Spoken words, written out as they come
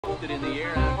lifted in the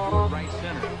air out toward right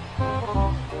center.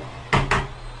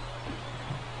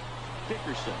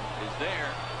 Dickerson is there,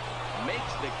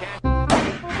 makes the catch.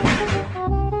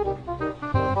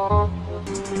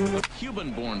 A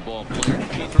Cuban-born ball player.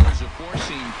 He throws a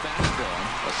four-seam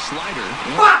fastball, a slider.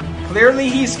 Clearly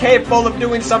he's capable of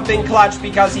doing something clutch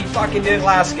because he fucking did it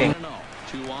last game.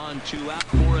 2 on, 2 out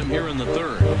for him here in the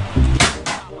third.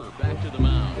 Back to the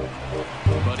mound.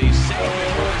 But he's safe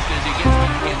at first as he gets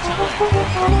back in time.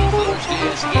 The first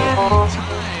is in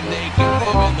time. They got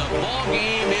him and the ball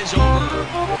game is over.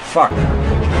 Fuck.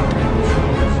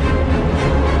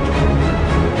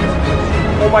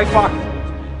 Oh my fuck.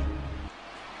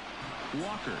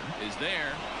 Walker is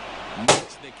there.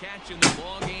 Makes the catch and the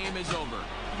ball game is over.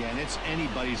 Again, it's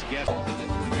anybody's guess.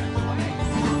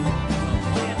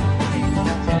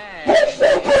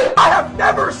 I have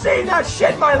never seen that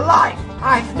shit in my life.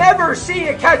 I've never seen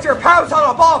a catcher pounce on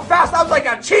a ball fast. That was like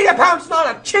a cheetah pouncing on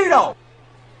a Cheeto.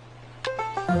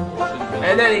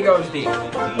 And then he goes deep.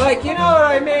 Like, you know what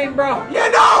I mean, bro? You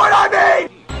know what I mean?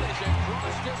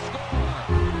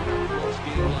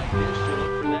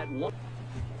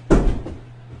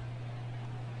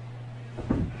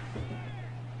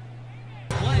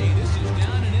 This is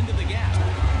down and into the gap.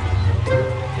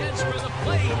 Heads for the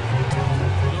plate.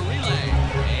 The relay.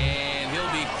 And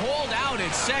he'll be called out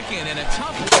at second, and a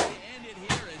tough one to end it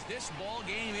here as this ball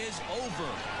game is over.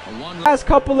 A one Last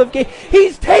couple of games,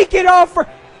 he's taken off for.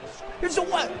 It's a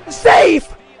what?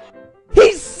 Safe.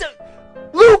 He's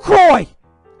Lucroy.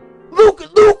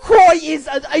 Lucroy is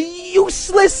a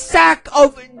useless sack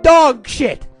of dog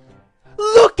shit.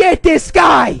 Look at this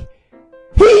guy.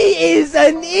 He is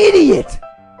an idiot.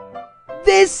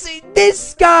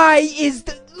 This guy is.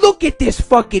 Look at this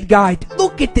fucking guy.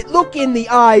 Look in the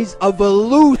eyes of a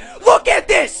loser. Look at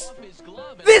this.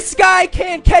 This guy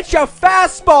can't catch a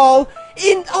fastball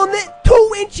on the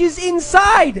 2 inches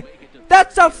inside.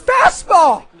 That's a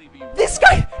fastball. This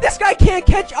guy can't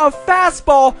catch a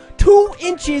fastball 2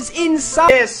 inches inside.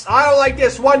 This, I don't like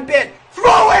this one bit.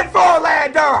 Throw it,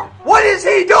 Verlander. What is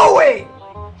he doing?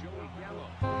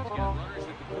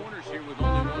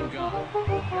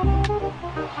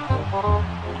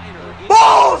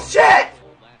 Bullshit!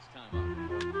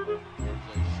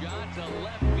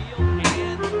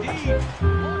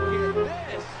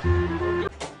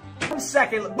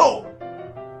 Second, boom!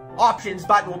 Options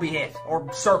button will be hit,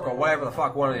 or circle, whatever the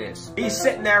fuck one it is. He's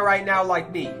sitting there right now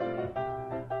like me.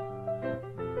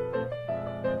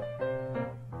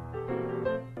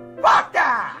 Fuck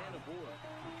that!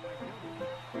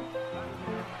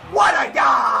 What a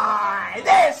guy!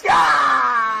 This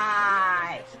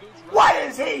guy! What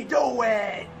is he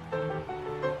doing?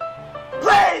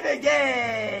 Play the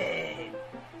game!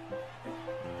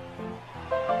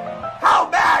 How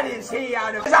bad is he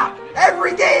out of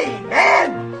every game,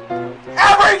 man?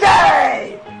 Every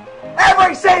game!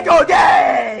 Every single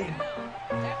game!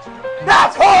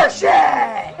 That's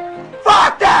horseshit!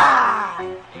 Fuck that!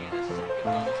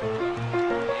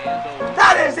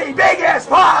 That is the biggest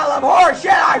pile of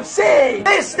horseshit I've seen!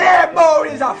 This damn mode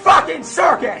is a fucking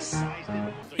circus!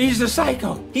 He's a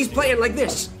psycho. He's playing like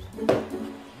this.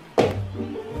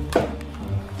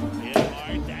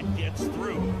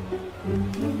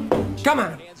 Come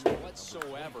on.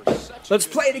 Let's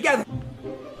play together.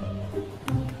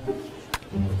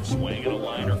 Swing and a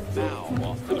liner foul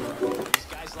off to the right. It's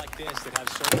guys like this that have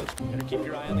so much. Better keep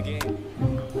your eye on the game.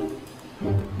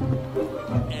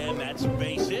 And that's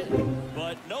base hit.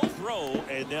 But no throw,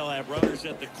 and they'll have runners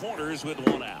at the corners with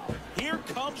 1 out. Here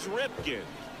comes Ripken.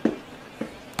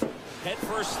 Head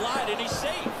first slide, and he's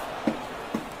safe.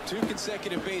 2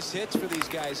 consecutive base hits for these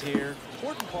guys here.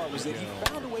 Important part was that he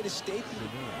found a way to stay.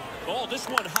 Oh, this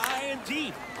one high and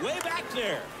deep, way back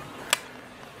there.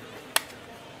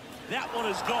 That one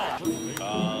is gone.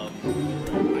 I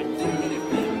think that if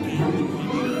they gave the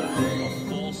pitcher a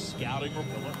full scouting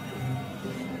report.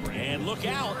 And look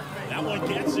out, that one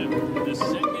gets him. The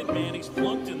second man he's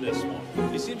plunked in this one.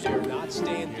 It seems they're not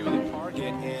staying through the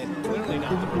target and clearly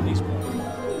not the release point.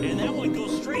 And that one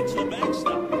goes straight to the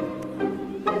backstop.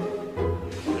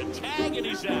 The tag, and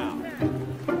he's out.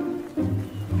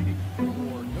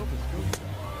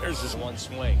 There's this one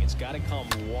swing. It's got to come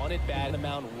one at bat,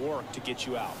 amount of work to get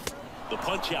you out. The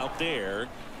punch out there.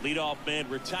 Leadoff man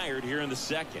retired here in the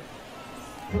second.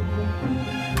 And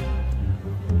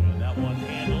that one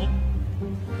handled.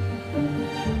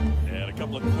 And a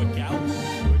couple of quick outs.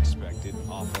 You expected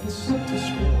offense to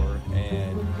score,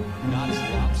 and not as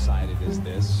lopsided as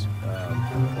this.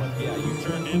 But yeah, You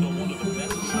turned into one of the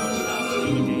best shortstops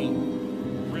in the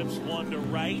game. Rips one to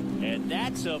right, and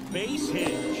that's a base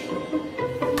hit.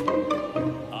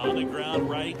 On the ground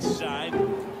right side.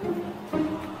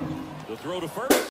 throw to first.